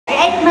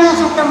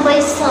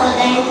katomboy, so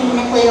darating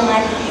na po yung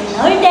ating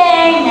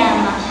in-order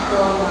na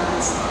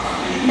McDonald's.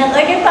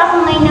 Nag-order pa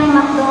ako ngayon ng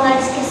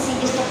McDonald's kasi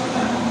gusto ko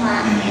pa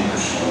kumain.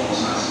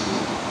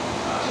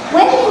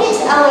 20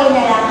 minutes away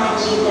na lang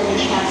nandito na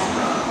siya.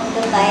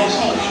 Magbabayad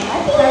tayo ng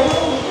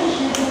ating.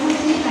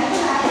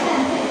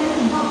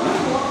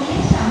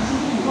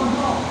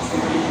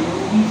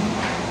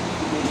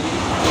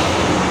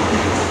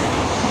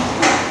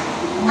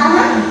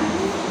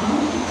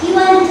 You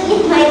want to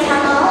eat my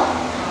tunnel?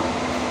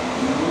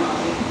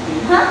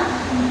 Huh?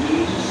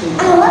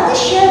 I want to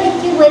share with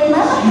you with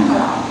my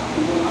tunnel.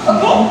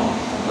 Okay?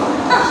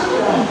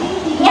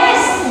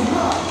 Yes!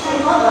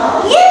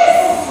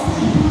 Yes!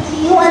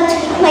 You want to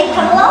eat my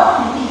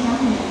tunnel?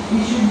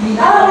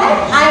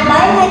 Alright, I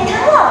buy my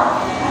tunnel.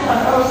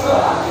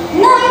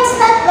 No, it's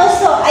not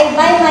also. I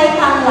buy my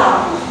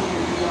tunnel.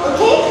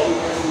 Okay?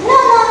 No.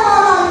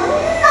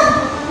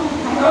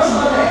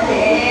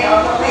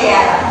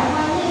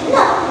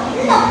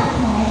 No.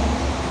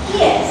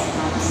 Yes.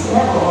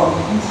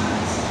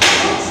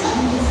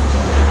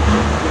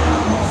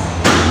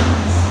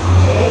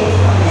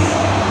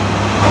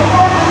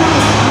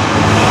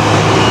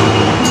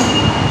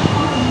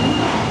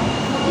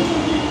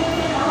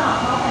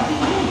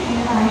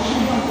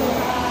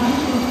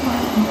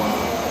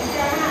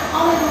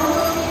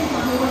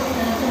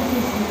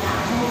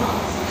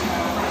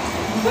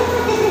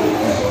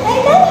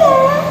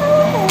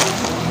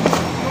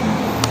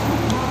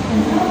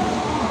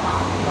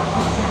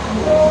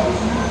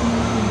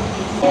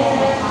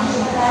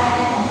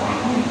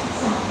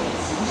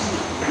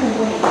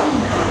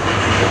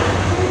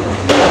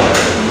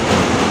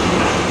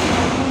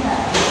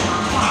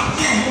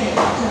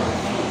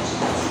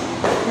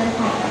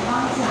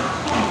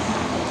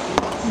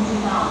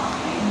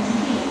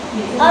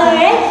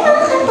 Alright,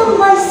 mga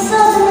katumboy, so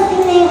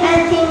dumating na yung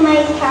ating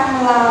may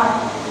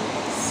camera.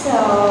 So,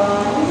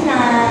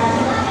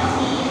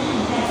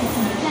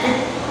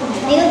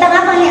 nilutang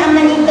ako ni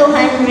Ama ni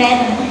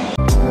 200.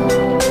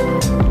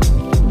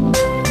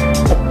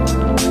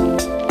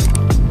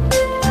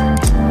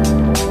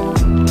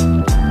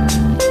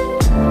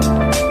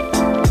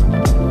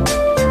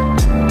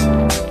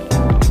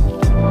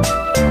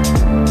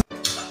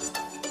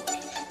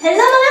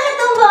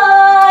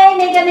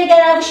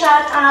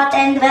 Shout out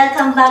and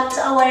welcome back to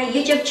our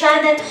YouTube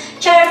channel,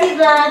 Charity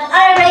Vlog.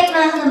 Alright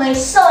mga katumboy,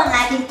 so ang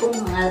ating pong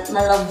mga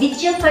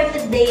video for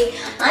today,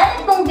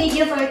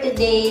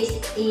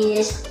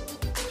 is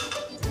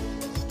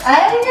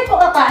ayaw niyo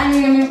po kakaano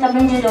naman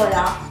kami ni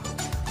Lola.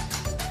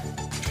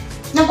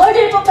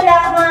 Nag-order po pala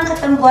ako mga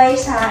katumboy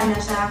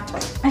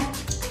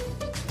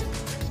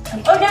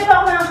nag-order po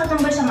ako mga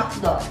katumboy sa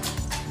McDo.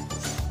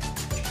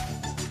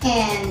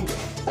 And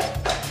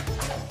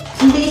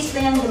ang bilis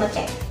pa yung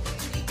dumating.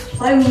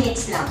 4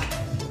 minutes lang.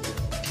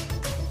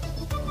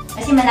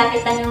 Kasi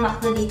malapit lang yung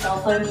McDo dito,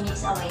 4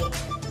 minutes away.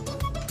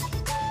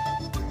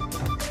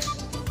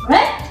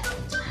 Right?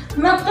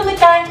 McDo, may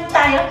kain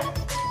tayo.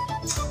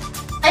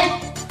 Ay!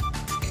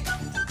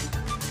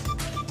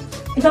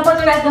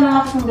 Ipapatulad ka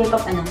mga kasunggay pa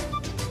pa na.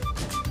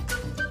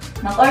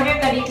 Mag-order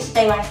ka dito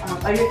sa Taiwan,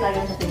 mag-order ka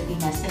rin sa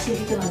Pilipinas. Kasi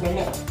dito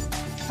madali.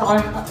 So,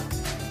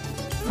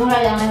 mura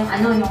lang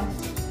yung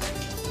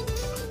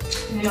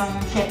yung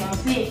shipping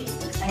fee.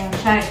 Ay, yung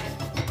charge.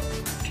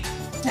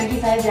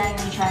 35 lang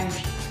yung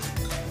charge.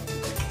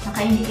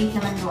 Naka-indicate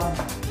naman doon.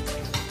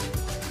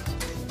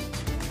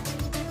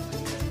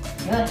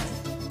 Yun.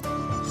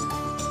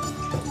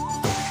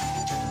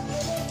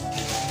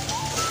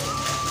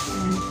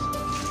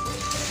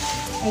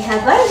 I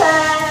have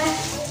burger!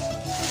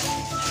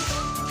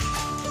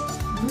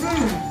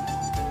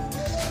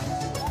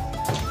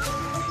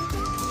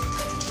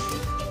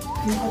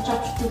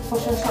 Naka-chopstick po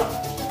siya sa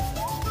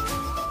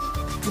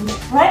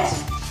rice.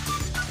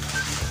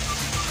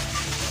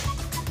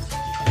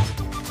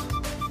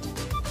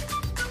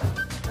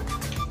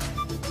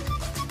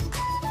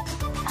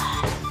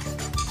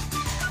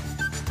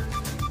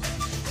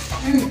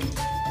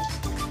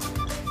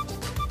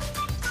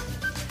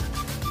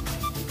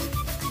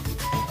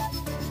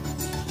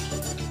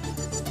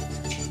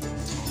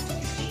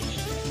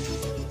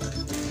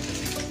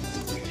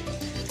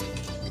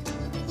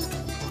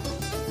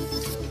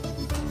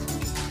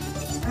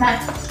 Ma,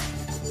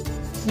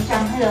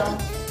 Michang, hello.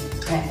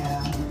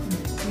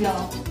 Hello.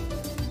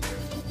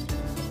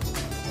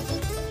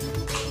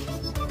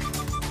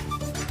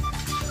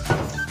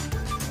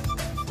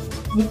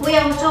 Di po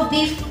yung so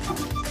beef.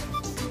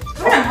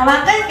 Manang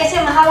hawakan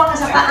kasi mahawak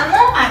ka sa paa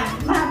mo.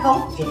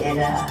 Mahawak.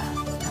 Tidak ada.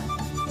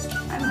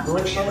 I'm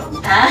good siya.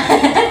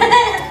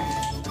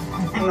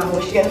 I'm a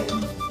good siya.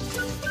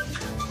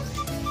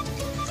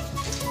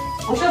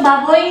 Puso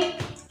baboy.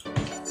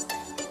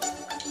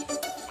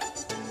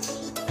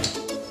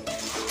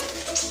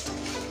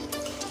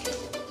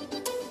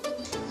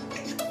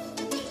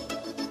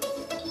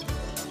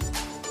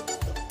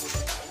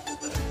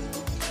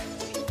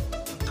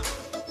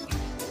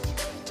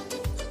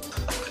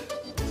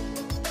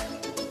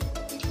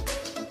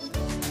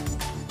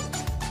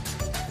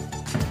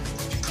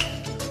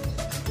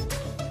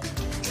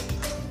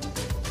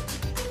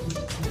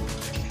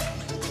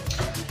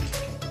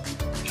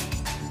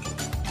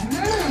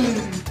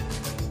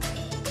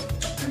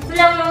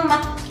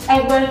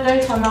 ay burger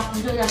sa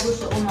McDo na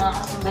gusto ko mga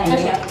katumbay.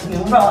 Kasi,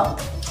 Yung bro.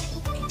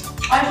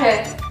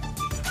 kasi,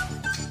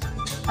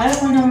 ayaw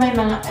ko nang may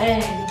mga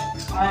egg.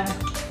 Or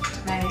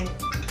may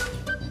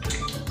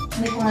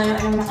kung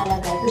ano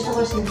nakalagay. Gusto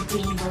ko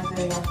simple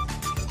burger lang.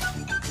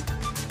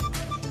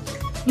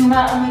 Yung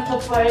maamoy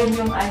ko pa rin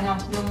yung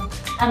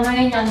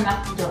amoy ng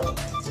McDo.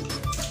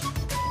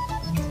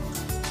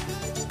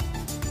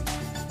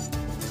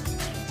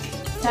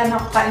 Sana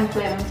makapain ko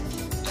yung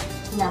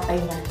tinapay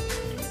niya.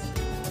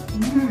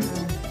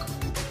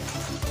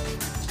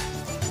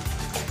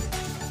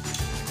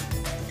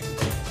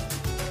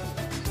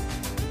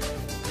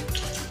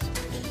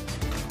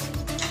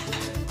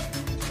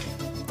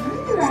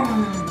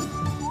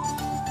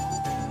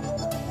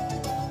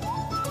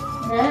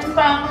 Meron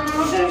pa akong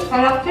noodles,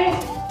 kalaki.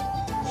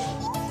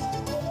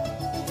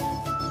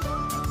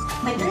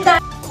 May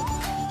tanda.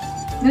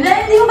 Lola,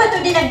 hindi mo ba ito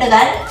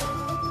dinagdagal?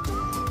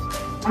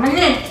 Aman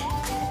din.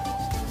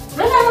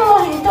 Lola, ano mo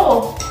ito?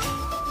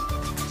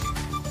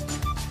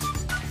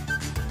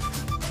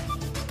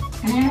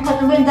 Ano yung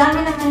katuloy? Ang dami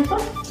naman ito.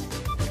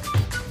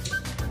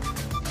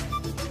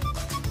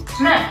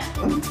 Ma,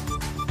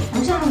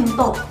 ano siya mo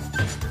ito?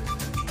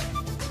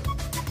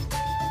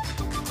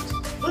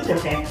 Ito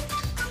siya.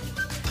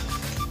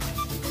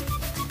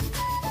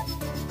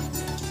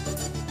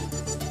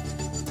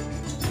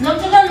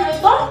 Nagdagan mo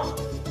ito?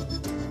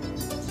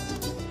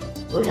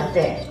 Uy,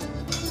 ate.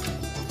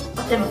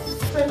 Ate,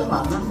 ito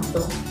mama mo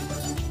ito.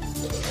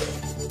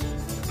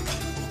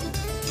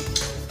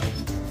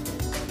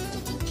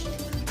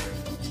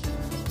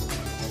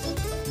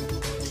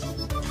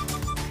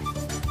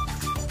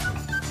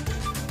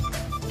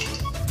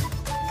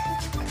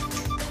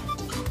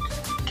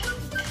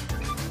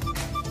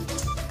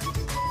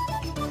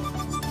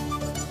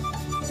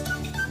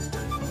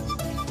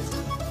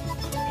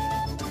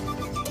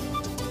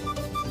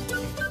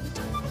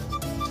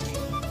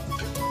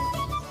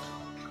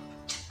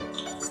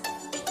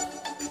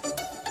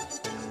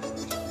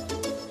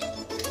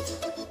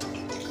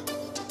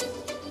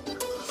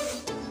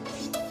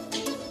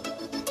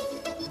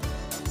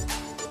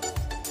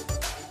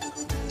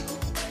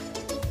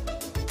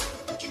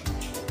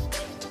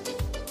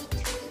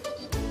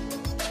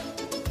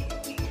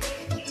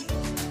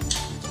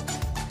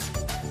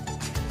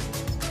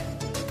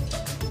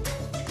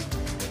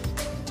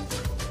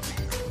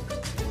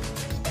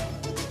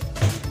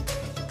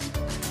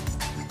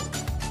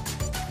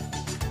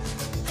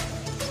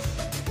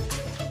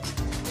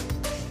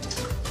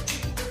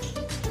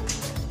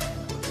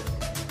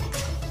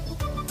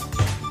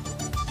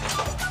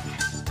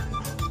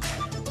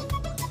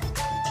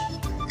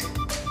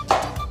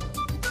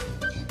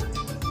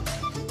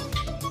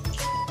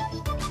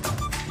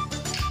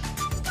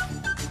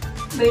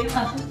 Ba yung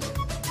aso?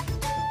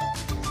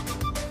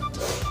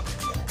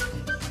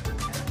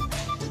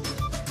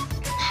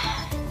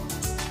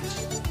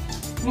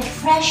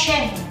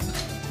 Refreshing!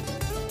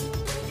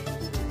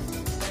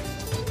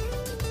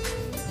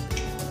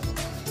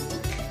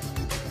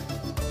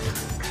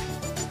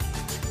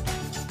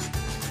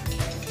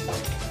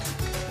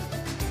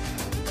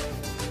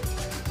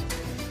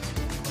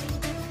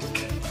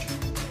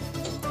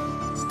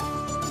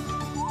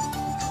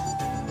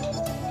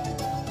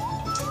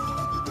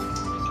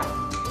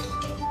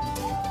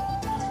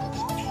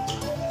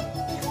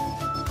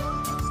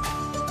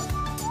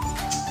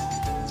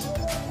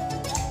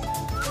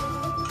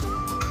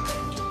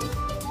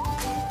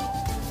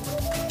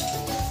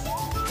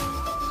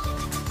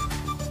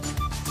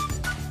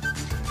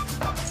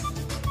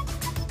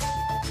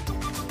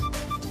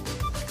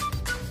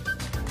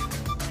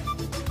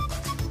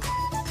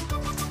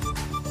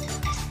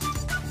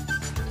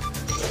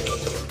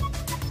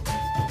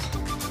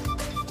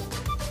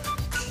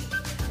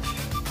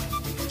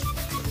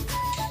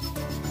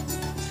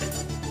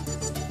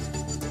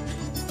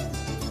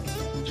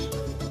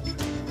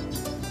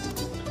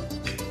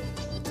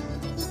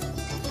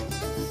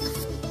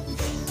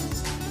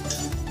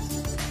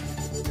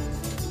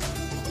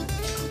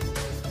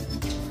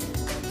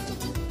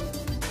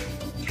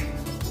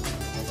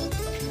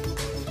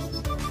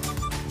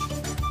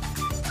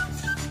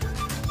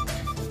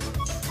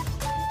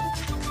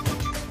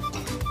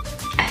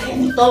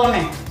 Ito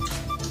na.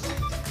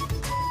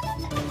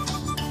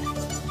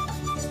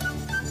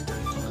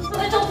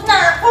 Gutom na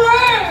ako!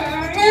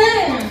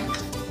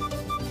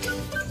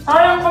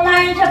 Parang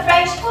kumain sa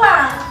price ko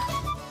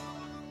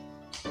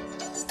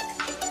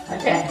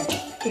Ate,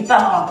 ipa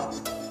mo.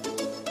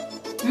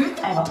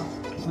 Ay mo.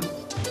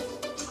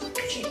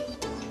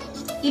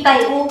 Ipay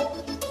u.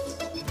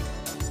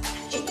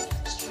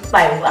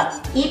 Ipay ba?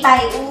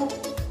 Ipay u.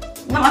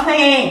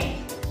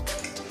 Nakapay.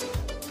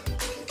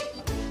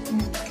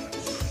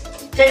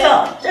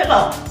这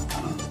个，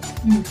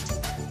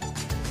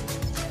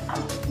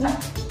那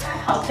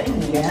好吃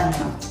一点啊。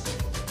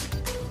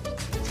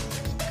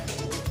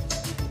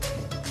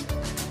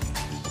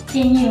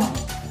天佑。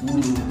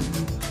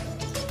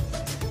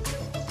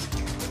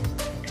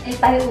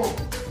Ipay u.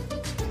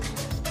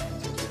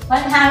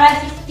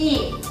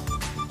 150.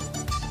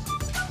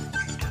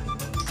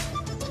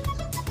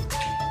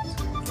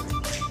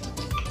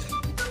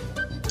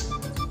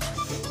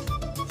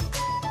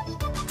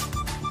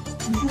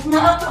 Busog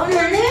na ako. Ano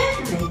na eh?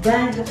 Oh my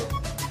God.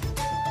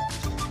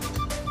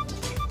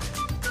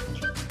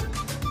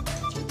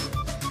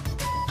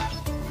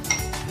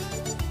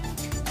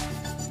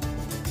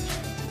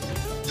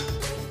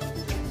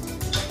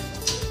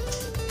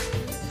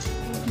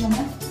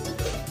 Naman.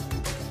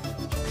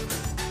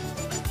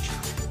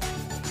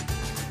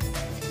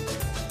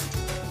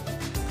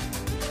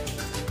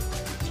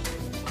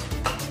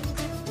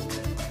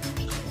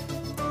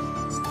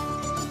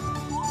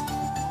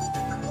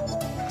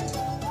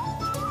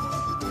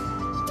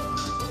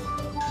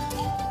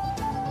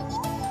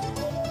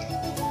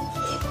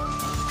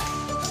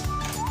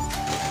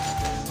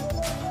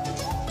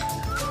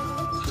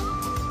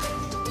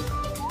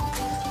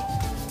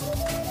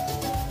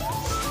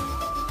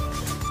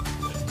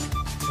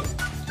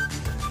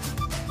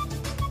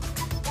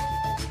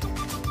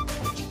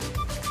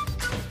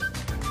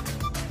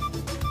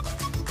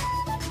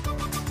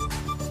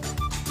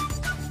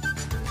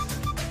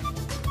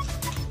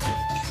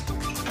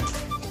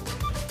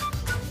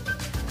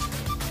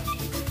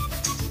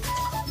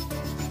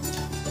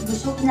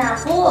 Busog na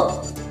ako.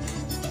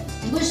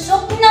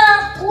 Busog na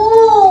ako.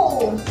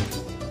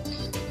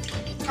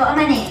 Ikaw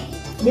aman eh.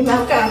 Di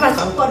ba ka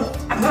masangkot?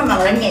 Ako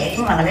malalangi.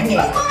 Ikaw malalangi.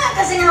 Ba't mo nga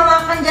kasi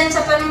hawakan dyan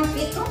sa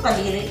panumpit mo?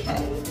 Kadiri ka.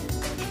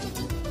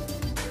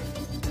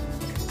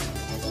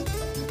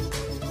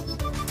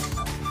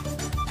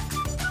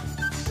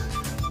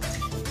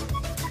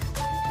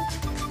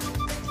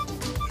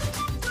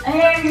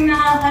 Ayun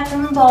na,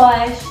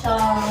 katomboy. So,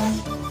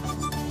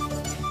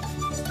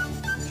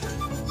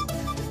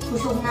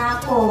 busog na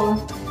ako.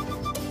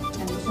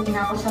 Nabusog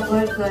na ako sa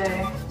burger.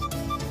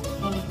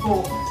 And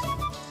coke.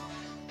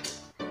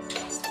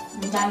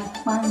 Ang dami ko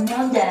pang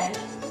noodles.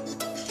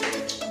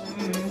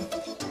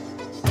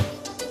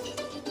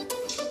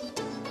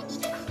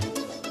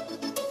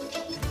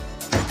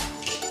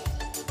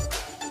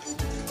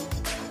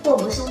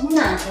 Busog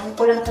na. Yung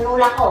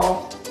kulang-tulula ko.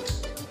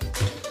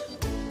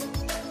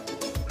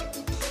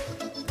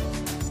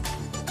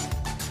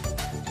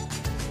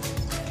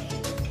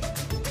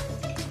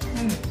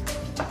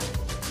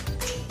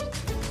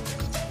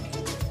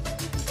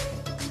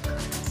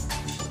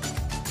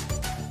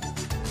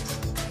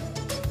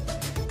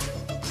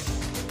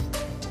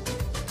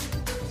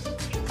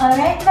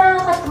 Alright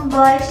mga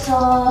katumboy, so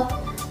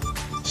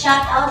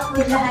shout out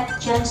with lahat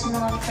dyan sa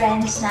mga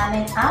friends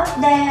namin out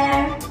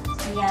there.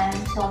 Ayan,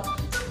 so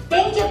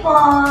thank you po.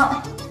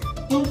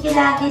 Thank you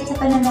lagi sa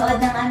panonood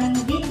ng aming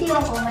video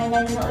kung may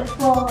nanonood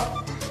po.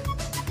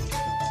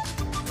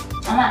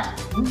 Ama.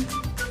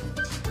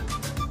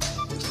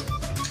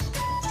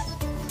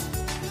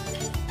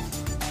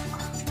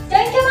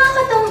 Thank you mga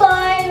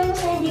katumboy.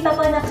 Kung hindi pa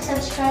po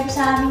nakasubscribe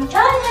sa aming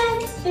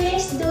channel,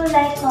 please do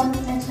like,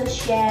 comment, and so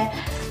share.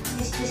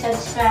 To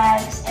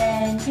subscribe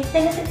and hit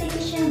the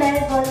notification bell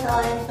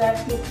button para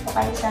update po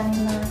kayo sa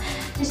aming mga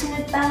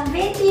susunod pang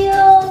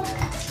video.